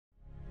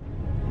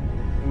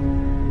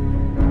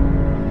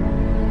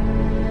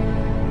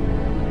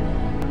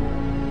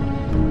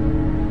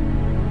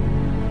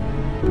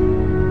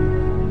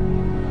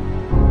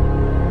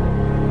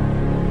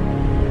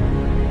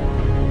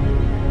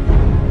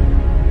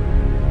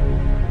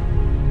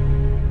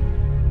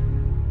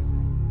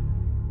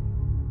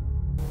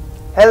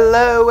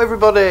Hello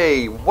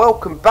everybody,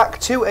 welcome back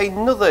to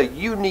another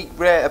unique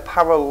rare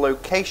apparel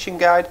location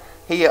guide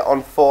here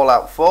on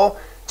Fallout 4.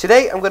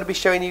 Today I'm going to be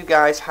showing you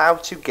guys how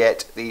to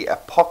get the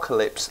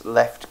Apocalypse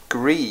Left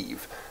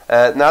Greave.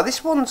 Now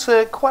this one's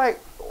quite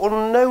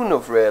unknown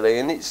of really,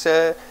 and it's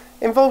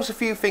involves a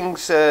few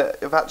things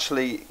of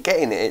actually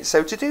getting it.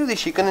 So to do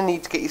this you're going to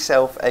need to get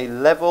yourself a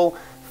level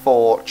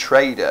 4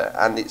 trader,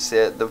 and it's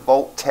the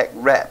Vault Tech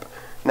rep.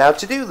 Now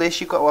to do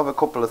this you've got to have a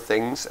couple of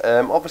things.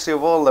 Obviously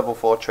with all level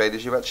 4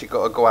 traders you've actually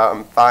got to go out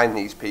and find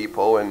these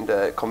people and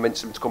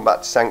convince them to come back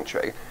to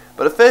Sanctuary.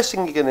 But the first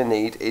thing you're going to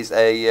need is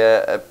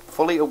a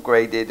fully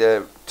upgraded,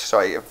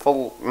 a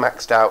full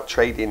maxed out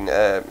trading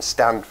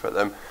stand for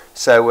them.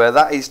 So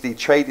that is the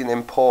Trading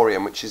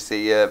Emporium, which is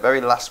the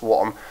very last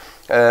one.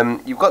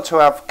 You've got to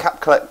have Cap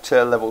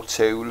Collector level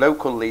 2,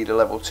 Local Leader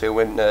level 2,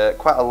 and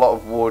quite a lot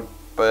of wood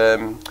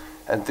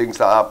and things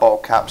like that, bottle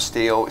cap,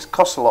 steel. It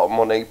costs a lot of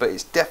money, but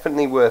it's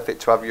definitely worth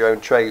it to have your own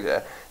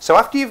trader. So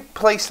after you've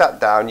placed that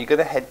down, you're going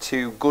to head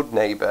to Good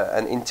Neighbour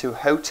and into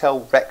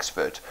Hotel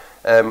Rexford.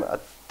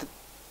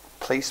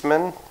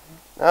 Policeman?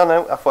 Oh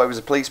no, I thought it was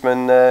a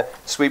policeman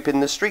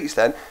sweeping the streets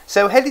then.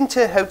 So head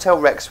into Hotel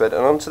Rexford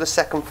and onto the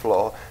second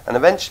floor, and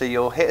eventually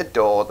you'll hit a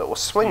door that will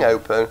swing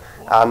open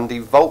and the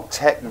Vault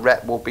Tech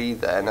rep will be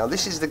there. Now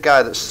this is the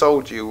guy that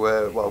sold you,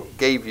 well,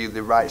 gave you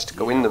the rights to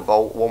go in the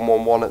Vault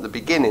 111 at the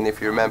beginning,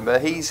 if you remember.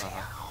 He's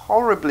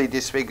horribly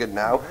disfigured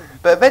now,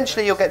 but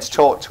eventually you'll get to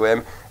talk to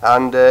him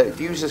and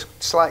use a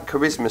slight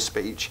charisma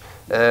speech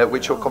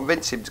which will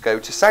convince him to go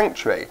to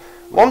Sanctuary.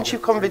 Once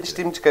you've convinced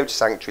him to go to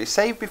Sanctuary,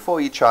 save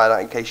before you try that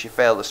in case you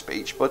fail the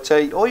speech, but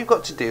all you've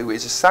got to do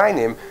is assign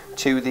him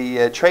to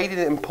the Trading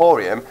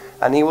Emporium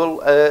and he will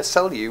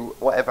sell you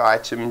whatever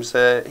items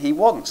he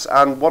wants,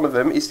 and one of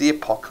them is the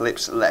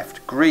Apocalypse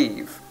Left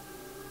Greave.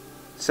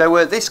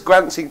 So this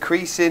grants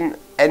increasing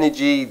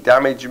energy,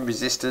 damage and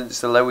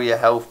resistance to lower your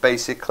health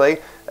basically.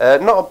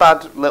 Not a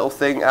bad little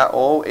thing at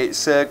all.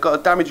 It's got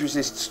a damage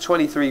resistance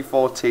 23,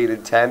 14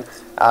 and 10,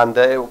 and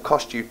it will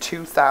cost you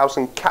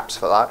 2,000 caps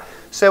for that.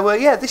 So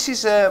yeah, this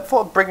is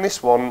thought I'd bring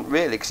this one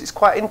really because it's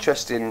quite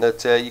interesting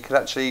that you can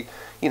actually,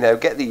 you know,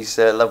 get these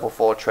level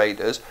 4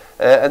 traders,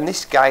 and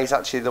this guy is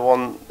actually the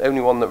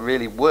only one that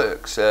really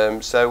works.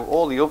 So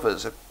all the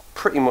others are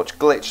pretty much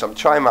glitched. I'm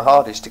trying my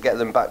hardest to get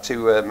them back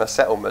to my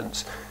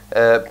settlements,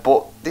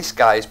 but this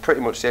guy is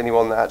pretty much the only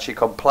one that actually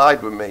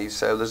complied with me.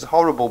 So there's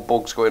horrible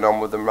bugs going on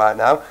with them right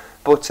now.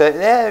 But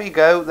there you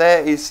go.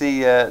 There is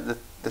the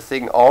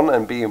thing on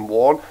and being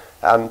worn.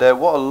 And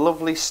what a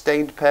lovely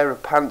stained pair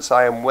of pants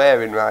I am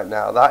wearing right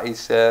now. That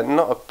is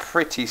not a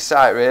pretty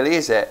sight really,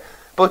 is it?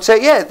 But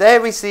yeah,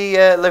 there is the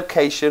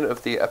location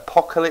of the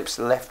Apocalypse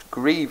Left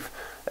Greave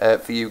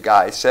for you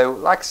guys. So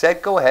like I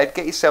said, go ahead,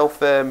 get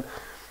yourself a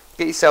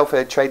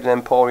Trading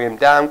Emporium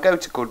down, go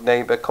to Good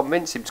Neighbour,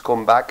 convince him to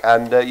come back,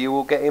 and you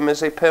will get him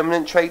as a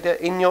permanent trader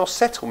in your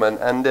settlement.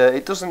 And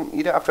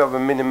you don't have to have a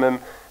minimum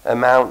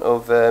amount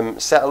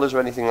of settlers or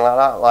anything like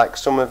that, like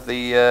some of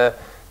the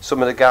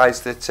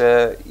guys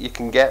that you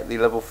can get, the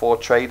level 4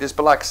 traders.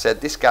 But like I said,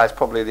 this guy's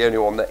probably the only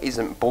one that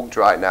isn't bugged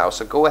right now,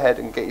 so go ahead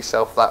and get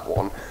yourself that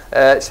one.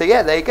 So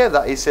yeah, there you go.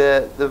 That is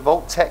the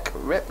Vault Tech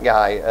rep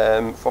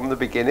guy from the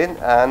beginning,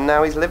 and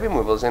now he's living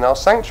with us in our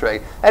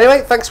Sanctuary.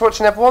 Anyway, thanks for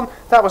watching everyone.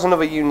 That was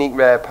another unique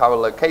rare power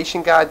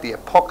location guide, the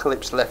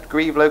Apocalypse Left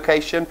Greave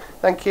location.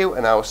 Thank you,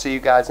 and I will see you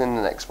guys in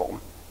the next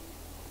one.